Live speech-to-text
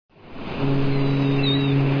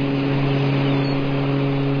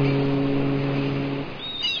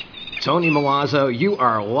Tony Milazzo, you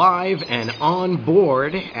are live and on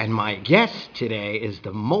board, and my guest today is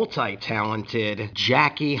the multi-talented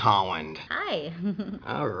Jackie Holland. Hi.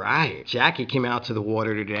 All right. Jackie came out to the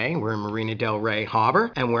water today. We're in Marina del Rey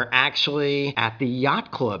Harbor, and we're actually at the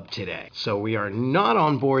yacht club today. So we are not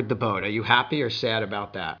on board the boat. Are you happy or sad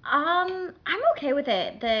about that? I'm okay with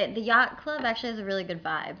it. The yacht club actually has a really good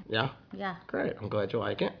vibe. Yeah? Yeah, Great. I'm glad you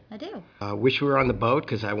like it. I do. Wish we were on the boat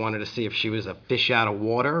because I wanted to see if she was a fish out of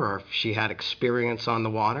water or if she had experience on the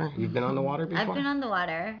water. You've been on the water before? I've been on the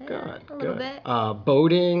water. Good, Yeah, a good. little bit.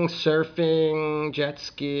 Boating, surfing, jet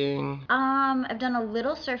skiing. I've done a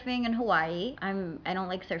little surfing in Hawaii. I don't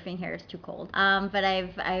like surfing here; it's too cold. But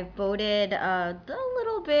I've boated a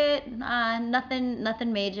little bit.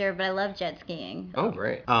 Nothing major, but I love jet skiing. Oh,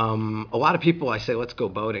 great. A lot of people, I say, let's go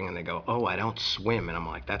boating, and they go, oh, I don't swim. And I'm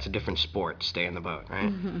like, that's a different sport. Stay in the boat,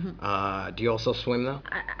 right? Do you also swim, though?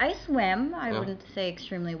 I swim. I Yeah. wouldn't say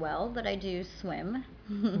extremely well, but I do swim.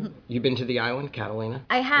 You been to the island, Catalina?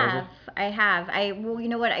 I have. Ever? I have. Well, you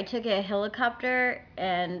know what? I took a helicopter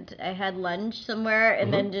and I had lunch somewhere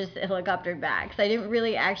and then just helicoptered back. So I didn't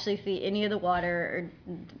really actually see any of the water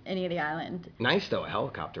or any of the island. Nice, though, a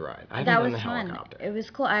helicopter ride. I haven't That done was the fun. helicopter. It was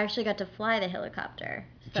cool. I actually got to fly the helicopter.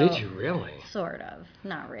 So, Did you really? Sort of.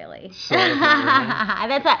 Not really. Sort of, not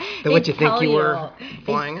That's a, Then what you think tell you were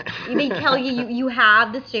flying it? They tell you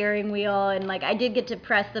have the steering wheel, and like I did get to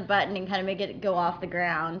press the button and kind of make it go off the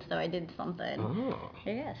ground, so I did something. Oh,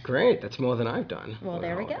 Yes. great. That's more than I've done. Well, with a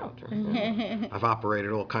there we go. helicopter. Yeah. I've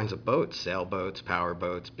operated all kinds of boats, sailboats, power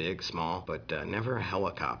boats, big, small, but never a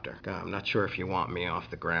helicopter. God, I'm not sure if you want me off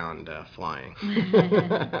the ground flying.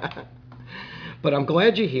 But I'm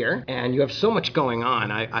glad you're here, and you have so much going on.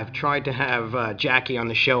 I've tried to have Jackie on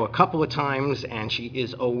the show a couple of times, and she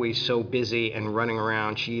is always so busy and running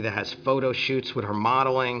around. She either has photo shoots with her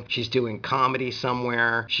modeling, she's doing comedy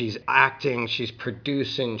somewhere, she's acting, she's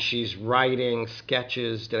producing, she's writing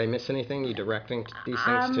sketches. Did I miss anything? You directing these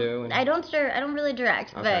things too? I don't really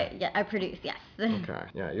direct, Okay. but yeah, I produce. Yes. Okay.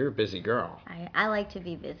 Yeah, you're a busy girl. I like to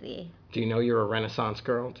be busy. Do you know you're a Renaissance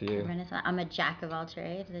girl? Do you? Renaissance. I'm a jack of all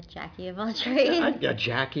trades, a Jackie of all trades. A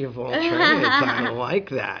Jackie of all trades. I like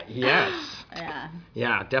that. Yes. Yeah.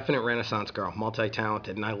 Yeah, definite Renaissance girl,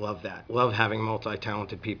 multi-talented, and I love that. Love having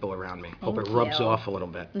multi-talented people around me. Hope it Thank rubs you. off a little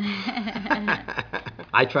bit.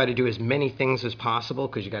 I try to do as many things as possible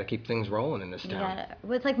because you got to keep things rolling in this town. Yeah,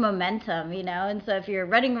 well, it's like momentum, you know. And so if you're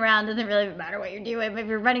running around, doesn't really matter what you're doing. But if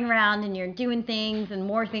you're running around and you're doing things, and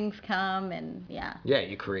more things come, and yeah. Yeah,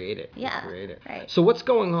 you create it. Yeah, You create it. right. So what's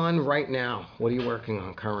going on right now? What are you working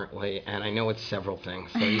on currently? And I know it's several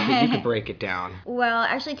things, so you could break it down. Well,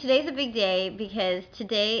 actually, today's a big day because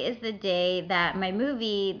today is the day that my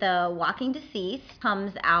movie, The Walking Deceased,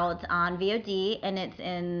 comes out on VOD, and it's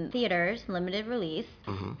in theaters, limited release.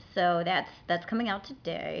 So that's coming out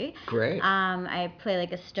today. Great. I play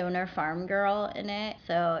like a stoner farm girl in it.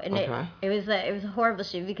 So and Okay. it was a horrible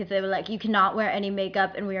shoot because they were like, you cannot wear any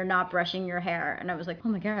makeup and we are not brushing your hair. And I was like, oh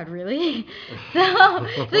my god, really? So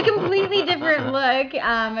it's a completely different look.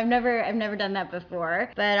 I've never done that before,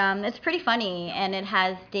 but it's pretty funny, and it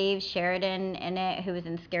has Dave Sheridan in it, who was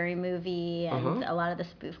in Scary Movie and a lot of the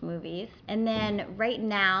spoof movies. And then right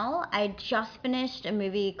now, I just finished a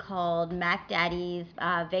movie called Mac Daddy's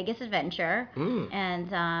Vegas Adventure,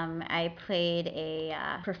 and I played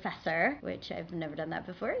a professor, which I've never done that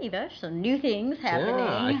before either. So new things happening.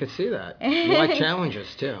 Yeah, I could see that. You like challenges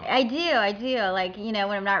too. I do. Like, you know,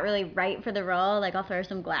 when I'm not really right for the role, like I'll throw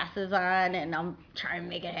some glasses on and I'll try and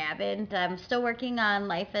make it happen. I'm still working on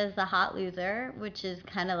Life as a Hot Loser, which is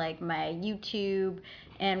kind of like my YouTube,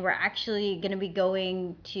 and we're actually going to be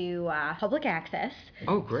going to public access.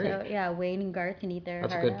 Oh, great. So, yeah, Wayne and Garth can eat their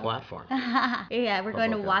That's a heart good out. platform. Yeah, we're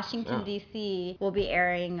going to Public Washington, access, yeah. D.C. We'll be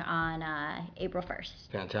airing on April 1st.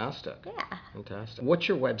 Fantastic. Yeah. Fantastic. What's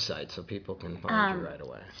your website so people can find you right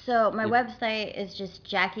away? So my website is just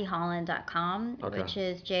JackieHolland.com, Okay. which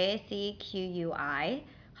is JACQUI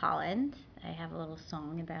Holland. I have a little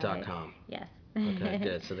song about it. .com. Yes. Okay,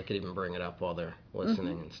 good. So they could even bring it up while they're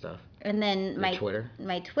listening and stuff. And then my Twitter?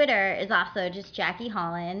 My Twitter is also just Jackie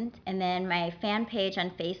Holland. And then my fan page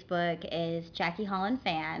on Facebook is Jackie Holland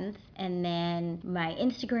Fans. And then my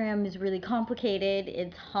Instagram is really complicated.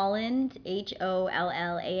 It's Holland,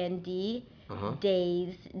 HOLLAND,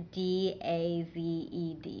 Daze,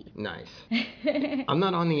 DAZED. Nice. I'm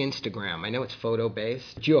not on the Instagram. I know it's photo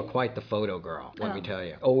based, but you are quite the photo girl, let me tell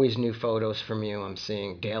you. Always new photos from you. I'm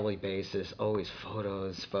seeing daily basis, always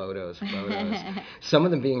photos, photos, photos. Some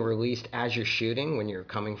of them being released as you're shooting when you're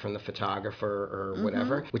coming from the photographer or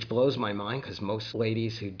whatever, which blows my mind because most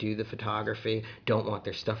ladies who do the photography don't want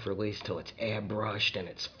their stuff released till it's airbrushed and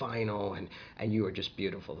it's final, and you are just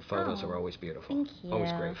beautiful. The photos are always beautiful. Thank you.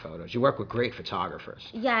 Always great photos. You work with great photographers.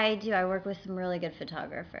 Yeah, I do. I work with some really good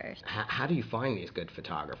photographers. How do you find these good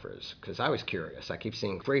photographers? Because I was curious. I keep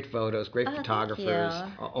seeing great photos, great photographers,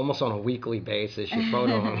 almost on a weekly basis. You're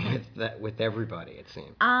photoing with everybody, it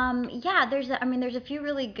seems. Yeah, there's a few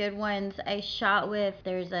really good ones.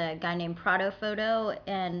 There's a guy named Prado Photo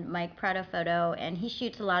and Mike Prado Photo, and he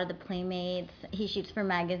shoots a lot of the Playmates. He shoots for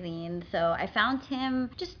magazines. So I found him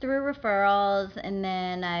just through referrals, and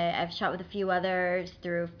then I've shot with a few others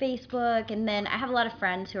through Facebook, and then I have a lot of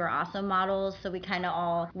friends who are also models, so we kind of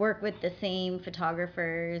all work with the same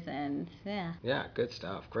photographers, and yeah. Yeah, good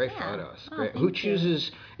stuff. Great photos. Great. Thank Who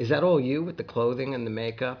chooses? Is that all you with the clothing and the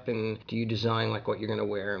makeup, and do you design like what you're gonna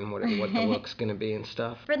wear and what the look's gonna be and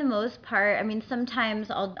stuff? For the most part, I mean, sometimes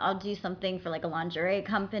I'll do something for like a lingerie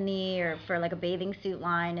company or for like a bathing suit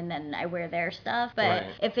line, and then I wear their stuff. But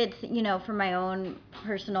if it's for my own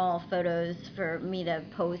personal photos for me to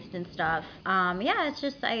post and stuff, yeah, it's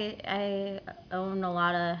just I own a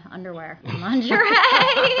lot of underwear and lingerie.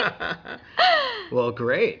 Well,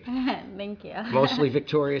 great. Thank you. Mostly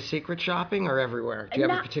Victoria's Secret shopping or everywhere? Do you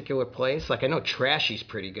have a particular place? Like, I know Trashy's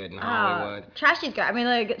pretty good in Hollywood. Trashy's good. I mean,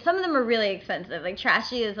 like, some of them are really expensive. Like,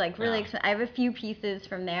 Trashy is, like, really expensive. I have a few pieces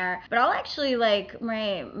from there. But I'll actually, like,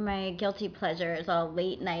 my guilty pleasure is I'll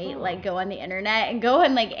late night, like, go on the internet and go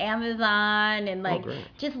on, like, Amazon and, like,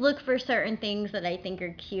 just look for certain things that I think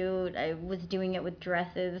are cute. I was doing it with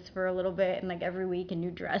dresses for a little bit, and, like, every week a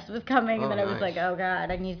new dress was coming, and then I was like, oh,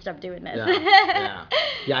 God, I need to stop doing this.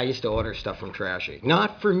 Yeah, I used to order stuff from Trashy.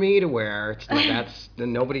 Not for me to wear.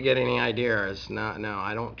 Nobody get any ideas. No,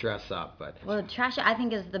 I don't dress up. But well, Trashy, I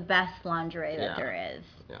think, is the best lingerie that there is.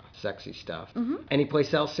 Yeah, sexy stuff. Any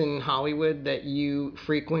place else in Hollywood that you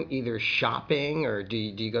frequent, either shopping or do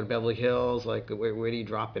you go to Beverly Hills? Like, where do you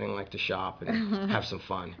drop in and like to shop and have some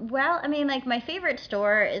fun? Well, I mean, like, my favorite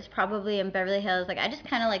store is probably in Beverly Hills. Like, I just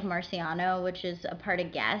kind of like Marciano, which is a part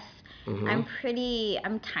of Guess. I'm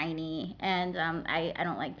tiny, and I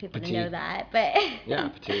don't like people to know that, but yeah,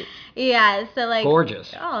 petite. Yeah, so like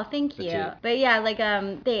gorgeous. Oh, thank you. But yeah, like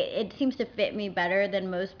it seems to fit me better than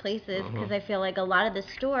most places because I feel like a lot of the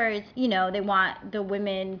stores, they want the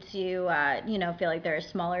women to feel like they're a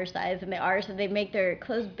smaller size than they are, so they make their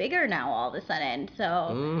clothes bigger now all of a sudden.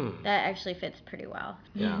 So that actually fits pretty well.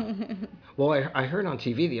 Yeah. Well, I heard on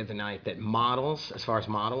TV the other night that models, as far as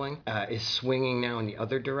modeling, is swinging now in the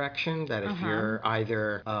other direction. That if you're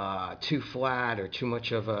either too flat or too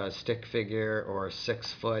much of a stick figure or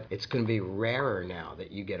 6 foot, it's going to be rarer now that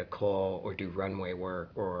you get a call or do runway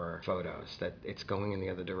work or photos. That it's going in the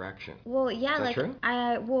other direction. Well, yeah, is that true?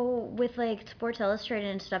 With like Sports Illustrated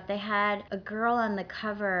and stuff, they had a girl on the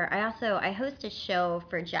cover. I host a show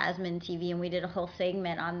for Jasmine TV, and we did a whole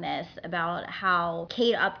segment on this about how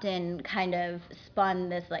Kate Upton kind of spun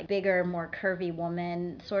this like bigger, more curvy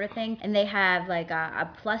woman sort of thing, and they have like a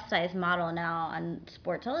plus size model now on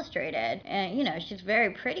Sports Illustrated, and she's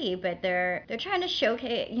very pretty, but they're trying to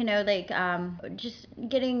showcase, just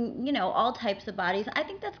getting all types of bodies. I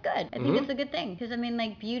think that's good. I think it's a good thing because I mean,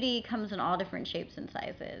 like, beauty comes in all different shapes and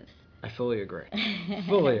sizes. I fully agree.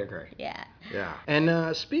 Fully agree. Yeah. Yeah.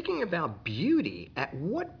 And speaking about beauty, at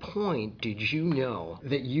what point did you know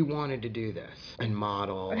that you wanted to do this and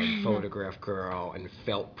model and photograph girl and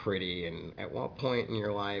felt pretty? And at what point in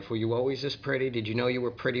your life were you always this pretty? Did you know you were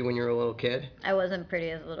pretty when you were a little kid? I wasn't pretty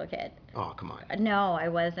as a little kid. Oh, come on. No, I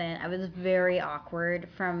wasn't. I was very awkward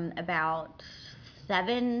from about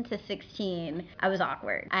 7 to 16, I was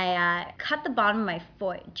awkward. I cut the bottom of my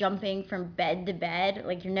foot jumping from bed to bed.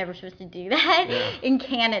 Like, you're never supposed to do that. In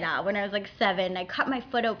Canada when I was like 7. I cut my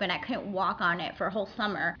foot open. I couldn't walk on it for a whole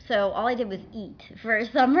summer. So all I did was eat for a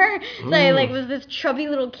summer. So I was this chubby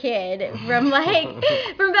little kid from about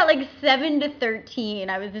 7 to 13.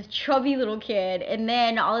 I was this chubby little kid. And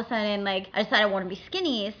then all of a sudden, I decided I want to be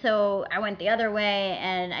skinny. So I went the other way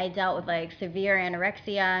and I dealt with severe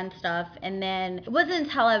anorexia and stuff. And then it wasn't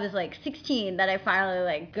until I was 16 that I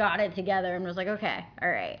finally got it together and was like, okay, all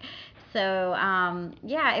right. So,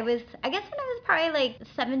 yeah, it was, I guess when I was probably like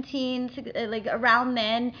 17, like around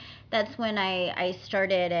then, that's when I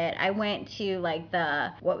started it. I went to like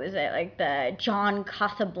what was it, like the John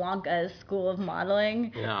Casablancas School of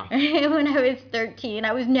Modeling. Yeah. When I was 13.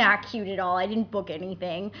 I was not cute at all. I didn't book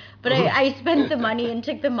anything. But I spent the money and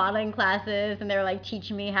took the modeling classes, and they were like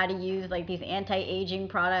teaching me how to use like these anti-aging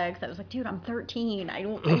products. I was like, dude, I'm 13. I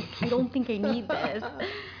don't think I need this.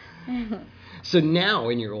 So now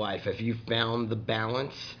in your life, have you found the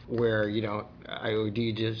balance where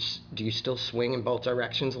do you still swing in both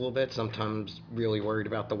directions a little bit? Sometimes really worried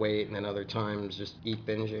about the weight, and then other times just eat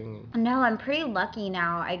binging. No, I'm pretty lucky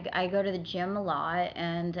now. I go to the gym a lot,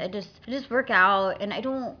 and I just work out, and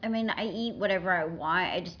I eat whatever I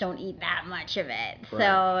want. I just don't eat that much of it. So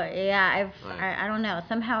yeah, I don't know.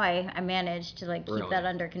 Somehow I managed to like keep that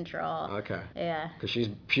under control. Okay. Yeah. Because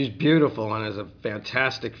she's beautiful and has a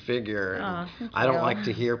fantastic figure. Oh, thank I don't you. like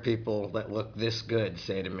to hear people that look this good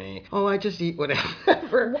say to me, "Oh, I just eat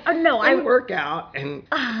whatever." No, I work out,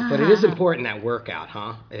 but it is important that workout,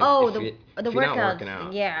 huh? The if you're not workouts, working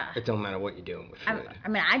out, yeah. It don't matter what you're doing with food.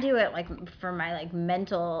 I do it like for my like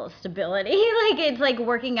mental stability. Like it's like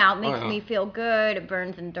working out makes me feel good. It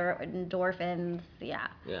burns endorphins. Yeah.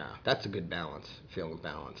 Yeah, that's a good balance. Feeling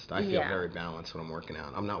balanced. I feel very balanced when I'm working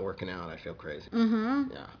out. I'm not working out, I feel crazy.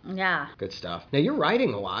 Mhm. Yeah. Yeah. Good stuff. Now you're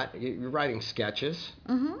writing a lot. You're writing sketches.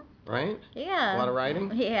 Mhm. Right? Yeah. A lot of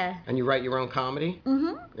writing? Yeah. And you write your own comedy?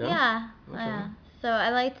 Mhm. Yeah. Okay. Yeah. So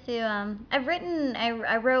I like to.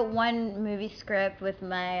 I wrote one movie script with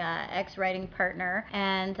my ex-writing partner,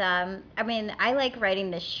 and I like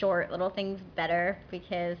writing the short little things better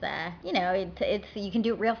because it's you can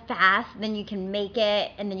do it real fast, then you can make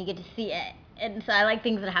it, and then you get to see it. And so I like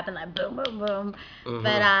things that happen like boom, boom, boom. Mm-hmm.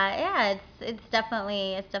 But yeah, it's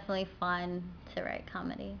definitely fun to write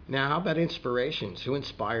comedy. Now, how about inspirations? Who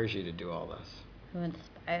inspires you to do all this?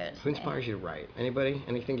 Who inspires you to write? Anybody?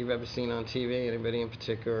 Anything you've ever seen on TV? Anybody in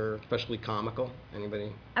particular, especially comical?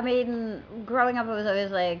 Anybody? I mean, growing up, it was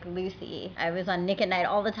always like Lucy. I was on Nick at Night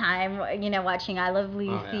all the time, watching I Love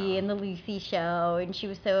Lucy and the Lucy Show, and she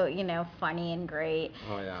was so, funny and great.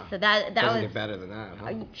 Oh yeah. So that doesn't was get better than that,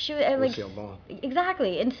 huh? She was Lucille Ball.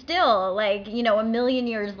 Exactly, and still, a million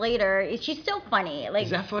years later, she's still funny. Like,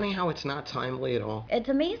 is that funny how it's not timely at all? It's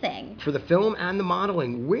amazing. For the film and the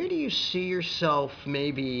modeling, where do you see yourself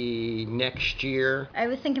maybe next year? I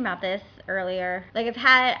was thinking about this earlier. Like I've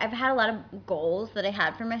had a lot of goals that I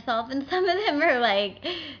had for myself, and some of them are like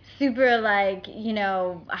super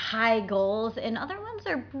high goals, and other ones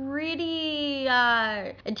are pretty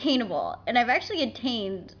attainable. And I've actually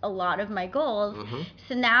attained a lot of my goals. Mm-hmm.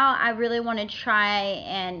 So now I really want to try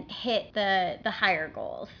and hit the higher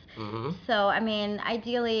goals. Mm-hmm. So,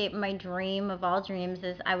 ideally, my dream of all dreams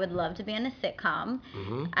is I would love to be in a sitcom.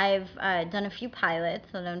 Mm-hmm. I've done a few pilots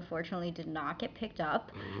that unfortunately did not get picked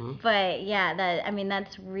up. Mm-hmm. But yeah,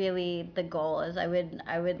 that's really the goal. Is I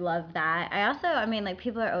would love that. I also,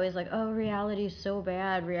 people are always like, oh, reality's so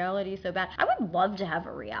bad. Reality's so bad. I would love to have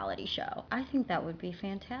a reality show. I think that would be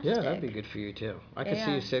fantastic. Yeah, that'd be good for you too. I could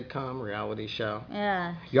see a sitcom, reality show.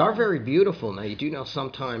 Yeah. You are very beautiful. Now, you do know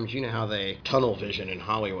sometimes, how they tunnel vision in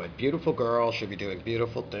Hollywood. Beautiful girl should be doing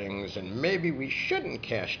beautiful things, and maybe we shouldn't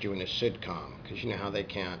cast you in a sitcom because you know how they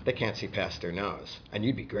can't see past their nose, and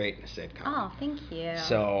you'd be great in a sitcom. Oh, thank you.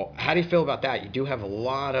 So, how do you feel about that? You do have a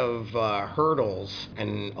lot of hurdles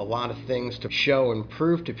and a lot of things to show and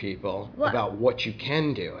prove to people about what you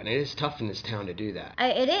can do, and it is tough in this town to do that.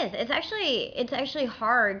 It is. It's actually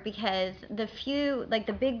hard because the few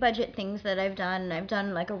the big budget things that I've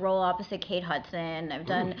done like a role opposite Kate Hudson. I've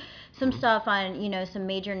done some stuff on some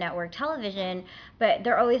major network television, but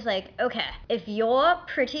they're always like, okay, if you're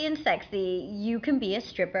pretty and sexy, you can be a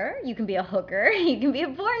stripper, you can be a hooker, you can be a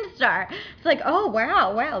porn star. It's like, oh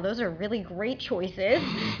wow, those are really great choices.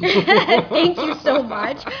 Thank you so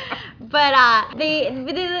much. But they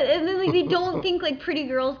don't think like pretty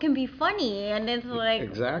girls can be funny, and it's like,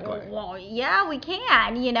 exactly. Well, yeah, we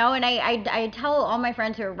can, and I tell all my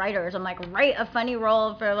friends who are writers, I'm like, write a funny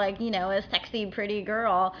role for a sexy pretty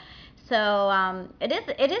girl. So it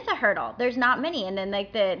is a hurdle. There's not many, and then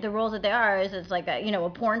the roles that there are is it's like a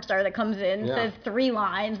porn star that comes in, says 3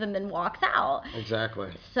 lines, and then walks out. Exactly.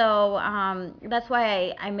 So that's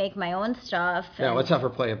why I make my own stuff. Yeah, let's have her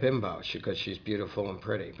play a bimbo because she's beautiful and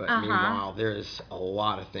pretty. But meanwhile, there's a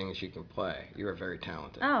lot of things you can play. You're very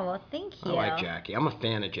talented. Oh well, thank you. I like Jackie. I'm a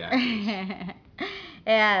fan of Jackie.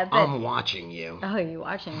 Yeah, but I'm watching you. Oh, you're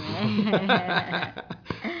watching me.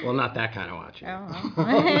 Well, not that kind of watching.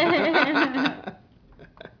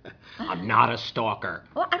 Oh. I'm not a stalker.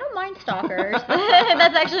 Well, I don't mind stalkers.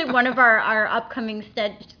 That's actually one of our upcoming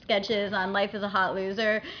sketches on Life is a Hot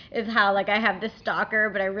Loser, is how, like, I have this stalker,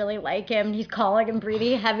 but I really like him. He's calling and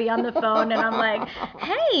breathing heavy on the phone, and I'm like,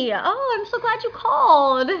 hey, I'm so glad you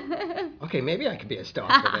called. Okay, maybe I could be a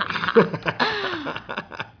stalker then.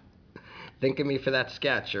 Think of me for that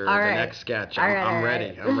sketch or the next sketch. I'm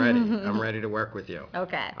ready. I'm ready to work with you.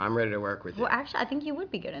 Okay. I'm ready to work with you. Well, actually, I think you would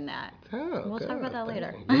be good in that. Oh, we'll talk about that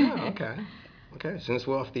later. Yeah, okay. Okay, as soon as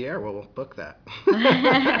we're off the air, we'll book that.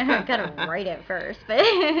 I gotta write it first.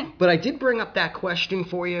 But I did bring up that question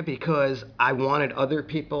for you because I wanted other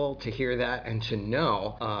people to hear that and to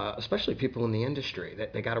know, especially people in the industry,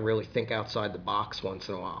 that they got to really think outside the box once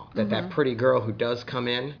in a while. That pretty girl who does come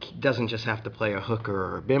in doesn't just have to play a hooker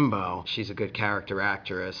or a bimbo. She's a good character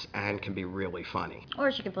actress and can be really funny. Or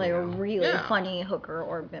she could play a really funny hooker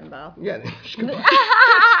or bimbo. Yeah, she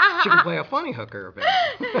can play a funny hooker or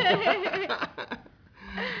bimbo.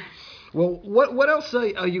 Well, what else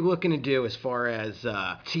are you looking to do as far as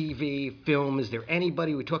TV, film? Is there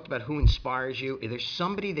anybody, we talked about who inspires you. Is there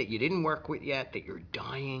somebody that you didn't work with yet that you're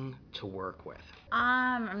dying to work with?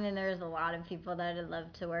 I mean, there's a lot of people that I'd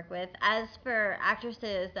love to work with. As for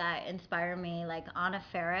actresses that inspire me, like Anna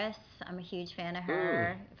Faris, I'm a huge fan of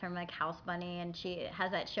her from like House Bunny, and she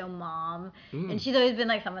has that show Mom, and she's always been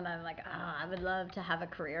like someone that I'm like, I would love to have a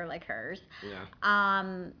career like hers. Yeah.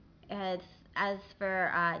 As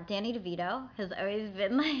for Danny DeVito, has always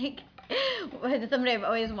been like somebody I've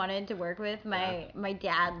always wanted to work with. My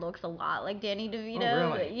dad looks a lot like Danny DeVito.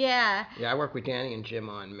 Oh, really? Yeah. Yeah, I worked with Danny and Jim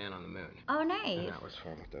on Man on the Moon. Oh, nice. And that was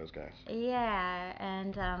fun with those guys. Yeah,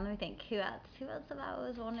 and let me think. Who else have I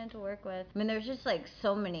always wanted to work with? I mean, there's just like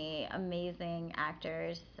so many amazing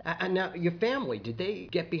actors. And now, your family, did they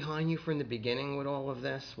get behind you from the beginning with all of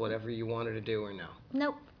this, whatever you wanted to do, or no?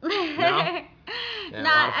 Nope. No? Yeah, a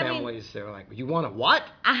lot of families, they were like, you want to what?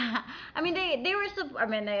 I mean, they were. I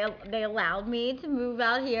mean, they allowed me to move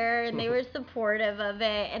out here, and they were supportive of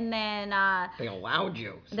it. And then they allowed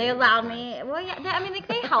you. They allowed me. Well, yeah. I mean, like,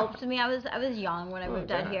 they helped me. I was young when I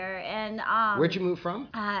moved out here, and where'd you move from?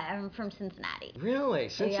 I'm from Cincinnati. Really,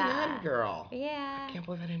 Cincinnati girl. Yeah. I can't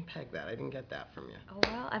believe I didn't peg that. I didn't get that from you. Oh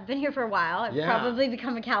well, I've been here for a while. I've probably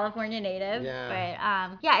become a California native. Yeah.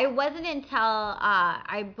 But yeah, it wasn't until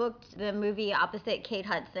I booked the movie opposite Kate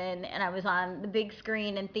Hudson, and I was on the big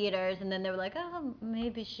screen in theaters, and then they were like, oh,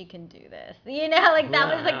 maybe she can do this. You know, like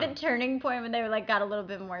that was like the turning point when they were like got a little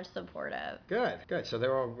bit more supportive. Good. So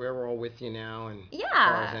they're all with you now, and as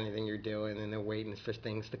far as anything you're doing, and they're waiting for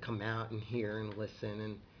things to come out and hear and listen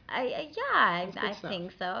and. I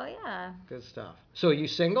think so. Yeah. Good stuff. So are you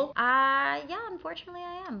single? Yeah. Unfortunately,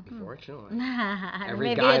 I am. Unfortunately. Every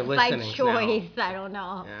maybe guy it's by choice. Now. I don't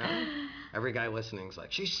know. Yeah. Every guy listening's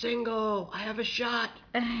like, she's single. I have a shot.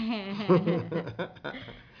 Yeah.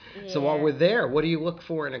 So while we're there, what do you look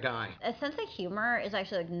for in a guy? A sense of humor is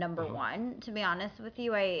actually like number one, to be honest with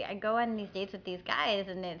you. I go on these dates with these guys,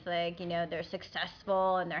 and it's like, you know, they're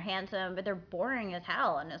successful and they're handsome, but they're boring as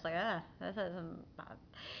hell. And it's like, this isn't.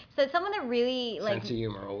 So it's someone that really like. Sense of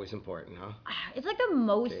humor, always important, huh? It's like the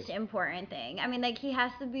most important thing. I mean, like, he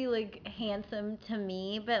has to be like handsome to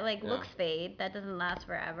me, but like looks fade. That doesn't last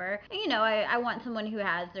forever. And, you know, I want someone who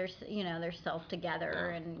has their self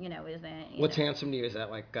together and, you know, isn't. What's handsome to you? Is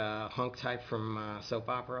that like hunk type from soap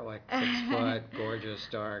opera, like 6 foot, gorgeous,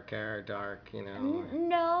 dark hair, dark, you know?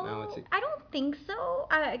 No, I don't think so.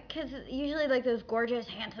 Because usually like those gorgeous,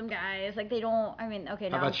 handsome guys, like they don't. I mean, okay.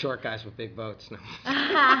 How about short guys with big boats? No.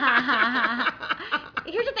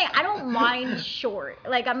 Here's the thing, I don't mind short.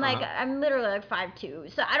 Like I'm literally like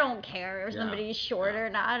 5'2", so I don't care if somebody's short or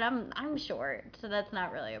not. I'm short, so that's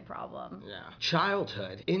not really a problem. Yeah.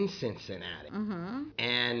 Childhood in Cincinnati,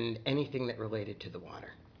 and anything that related to the water.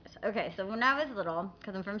 Okay, so when I was little,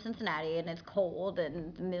 because I'm from Cincinnati and it's cold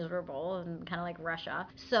and miserable and kind of like Russia,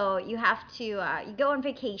 so you have to, you go on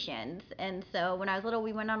vacations. And so when I was little,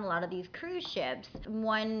 we went on a lot of these cruise ships.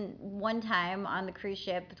 One time on the cruise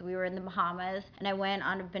ship, we were in the Bahamas, and I went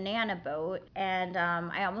on a banana boat, and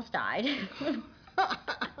I almost died.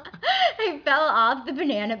 I fell off the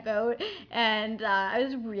banana boat, and I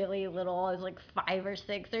was really little. I was like 5 or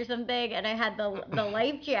 6 or something, and I had the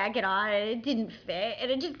life jacket on, and it didn't fit,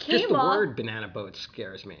 and it just came off. Just the word banana boat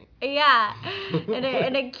scares me. Yeah,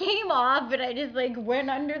 and it came off, and I just like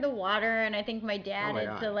went under the water, and I think my dad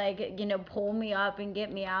had to like, you know, pull me up and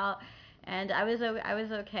get me out. And I was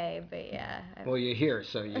okay, but yeah. Well, you're here,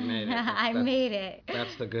 so you made it. I made it.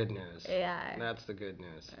 That's the good news. Yeah. That's the good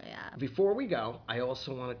news. Yeah. Before we go, I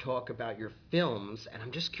also want to talk about your films, and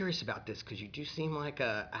I'm just curious about this because you do seem like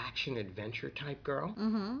a action adventure type girl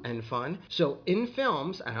and fun. So in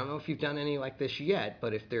films, I don't know if you've done any like this yet,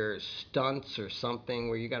 but if there's stunts or something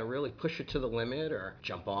where you got to really push it to the limit or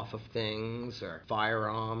jump off of things or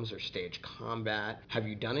firearms or stage combat, have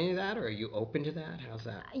you done any of that or are you open to that? How's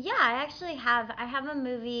that? Yeah, I actually have. I have a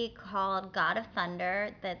movie called God of Thunder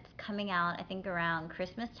that's coming out, I think, around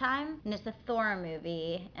Christmas time. And it's a Thor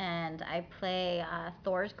movie. And I play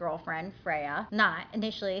Thor's girlfriend, Freya. Not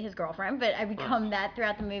initially his girlfriend, but I become that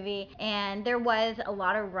throughout the movie. And there was a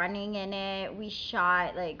lot of running in it. We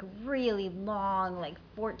shot like really long, like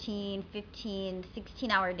 14, 15,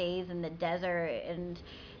 16-hour days in the desert. And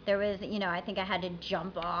there was, I think I had to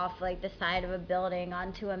jump off like the side of a building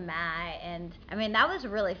onto a mat. And I mean, that was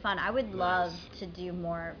really fun. I would love to do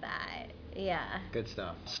more of that. Yeah. Good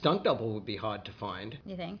stuff. Stunt double would be hard to find.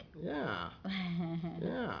 You think? Yeah.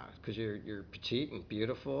 Yeah, because you're petite and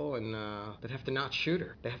beautiful, and they'd have to not shoot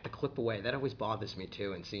her. They have to clip away. That always bothers me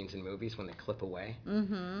too in scenes in movies when they clip away.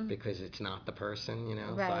 Because it's not the person,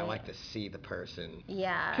 Right. So I like to see the person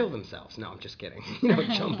kill themselves. No, I'm just kidding.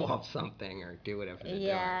 Jump off something or do whatever they're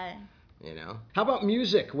doing. How about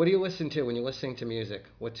music? What do you listen to when you're listening to music?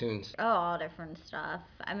 What tunes? Oh, all different stuff.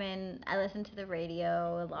 I mean, I listen to the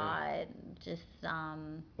radio a lot. Just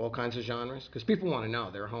all kinds of genres? Because people want to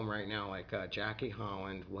know. They're home right now, like Jackie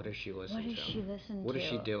Holland. What does she listen to? What does she listen to? What is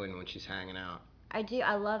she doing when she's hanging out?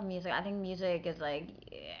 I love music. I think music is like,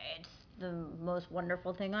 it's the most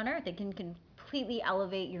wonderful thing on earth. It can completely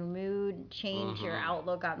elevate your mood, change your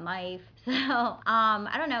outlook on life. So,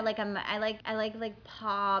 I don't know, like I like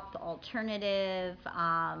pop, alternative,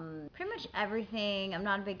 pretty much everything. I'm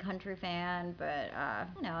not a big country fan, but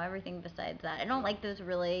everything besides that. I don't like those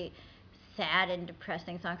really sad and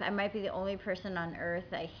depressing songs. I might be the only person on earth.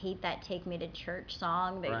 I hate that Take Me to Church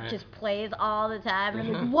song that just plays all the time.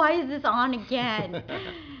 And I'm like, why is this on again?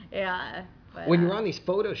 Yeah. But, when you're on these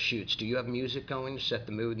photo shoots, do you have music going to set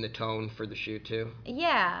the mood and the tone for the shoot too?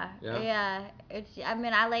 Yeah. I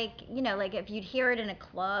mean, I like, like if you'd hear it in a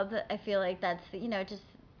club, I feel like that's, just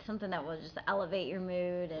something that will just elevate your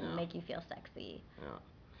mood and make you feel sexy. Yeah.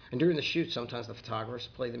 And during the shoot, sometimes the photographers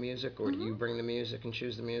play the music, or do you bring the music and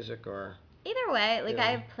choose the music, or? Either way, like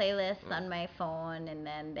I have playlists on my phone, and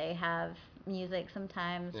then they have music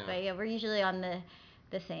sometimes. Yeah. But we're usually on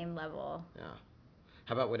the same level. Yeah.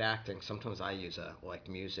 How about with acting? Sometimes I use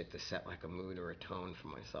music to set like a mood or a tone for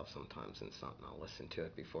myself sometimes in something. I'll listen to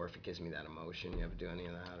it before if it gives me that emotion. You ever do any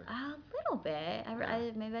of that? Or? A little bit.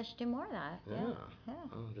 Maybe I should do more of that. Yeah.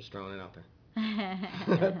 Oh, just throwing it out there.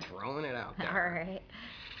 Throwing it out there. All right.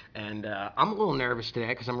 And I'm a little nervous today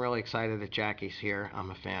because I'm really excited that Jackie's here.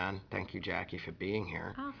 I'm a fan. Thank you, Jackie, for being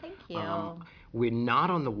here. Oh, thank you. We're not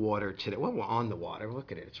on the water today. Well, we're on the water.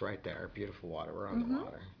 Look at it. It's right there. Beautiful water. We're on the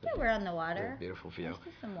water. Yeah, we're on the water. Beautiful view. I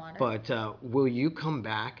see some water. But will you come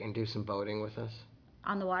back and do some boating with us?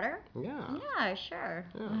 On the water? Yeah. Yeah, sure.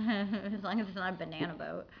 Yeah. As long as it's not a banana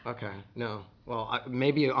boat. Okay. No. Well,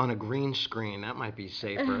 maybe on a green screen. That might be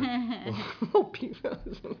safer.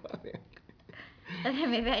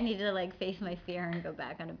 Maybe I need to face my fear and go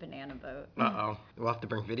back on a banana boat. Uh-oh. We'll have to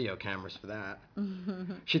bring video cameras for that.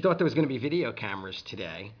 She thought there was going to be video cameras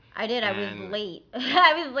today. I did. I was late.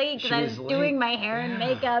 I was late because I was doing my hair and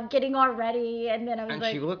makeup, getting all ready, and then I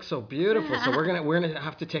was she looks so beautiful. So we're gonna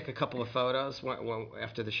have to take a couple of photos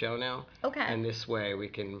after the show now. Okay. And this way we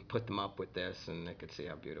can put them up with this, and they could see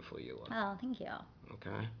how beautiful you look. Oh, thank you.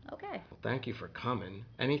 Okay. Okay. Well, thank you for coming.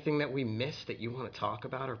 Anything that we missed that you want to talk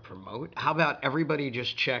about or promote? How about everybody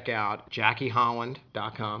just check out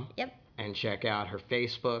JackieHolland.com. Yep. And check out her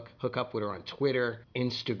Facebook. Hook up with her on Twitter,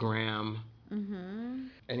 Instagram.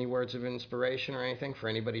 Any words of inspiration or anything for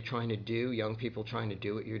anybody trying to young people trying to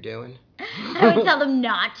do what you're doing? I would tell them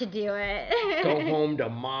not to do it. Go home to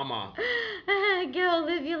mama. Go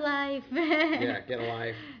live your life. Yeah, get a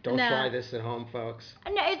life. Don't try this at home, folks.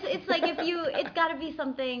 No, it's like it's got to be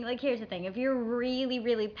something, here's the thing. If you're really,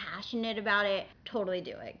 really passionate about it, totally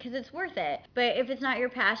do it because it's worth it. But if it's not your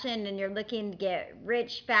passion and you're looking to get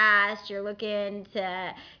rich fast, you're looking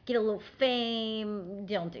to get a little fame,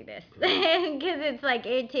 don't do this. Because it's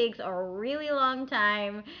it takes a really long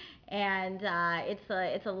time. And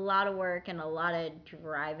it's a lot of work and a lot of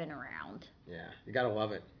driving around. Yeah, you gotta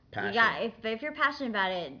love it. Passion. If you're passionate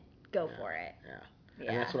about it, go for it. Yeah.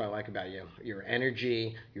 And that's what I like about you. Your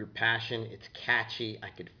energy, your passion, it's catchy. I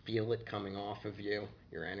could feel it coming off of you,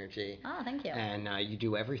 your energy. Oh, thank you. And you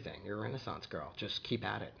do everything. You're a Renaissance girl. Just keep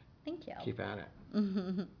at it. Thank you. Keep at it.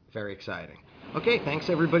 Very exciting. Okay, thanks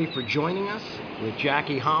everybody for joining us with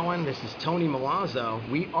Jackie Holland. This is Tony Milazzo.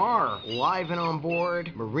 We are live and on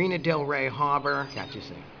board Marina Del Rey Harbor. Catch you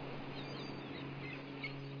soon.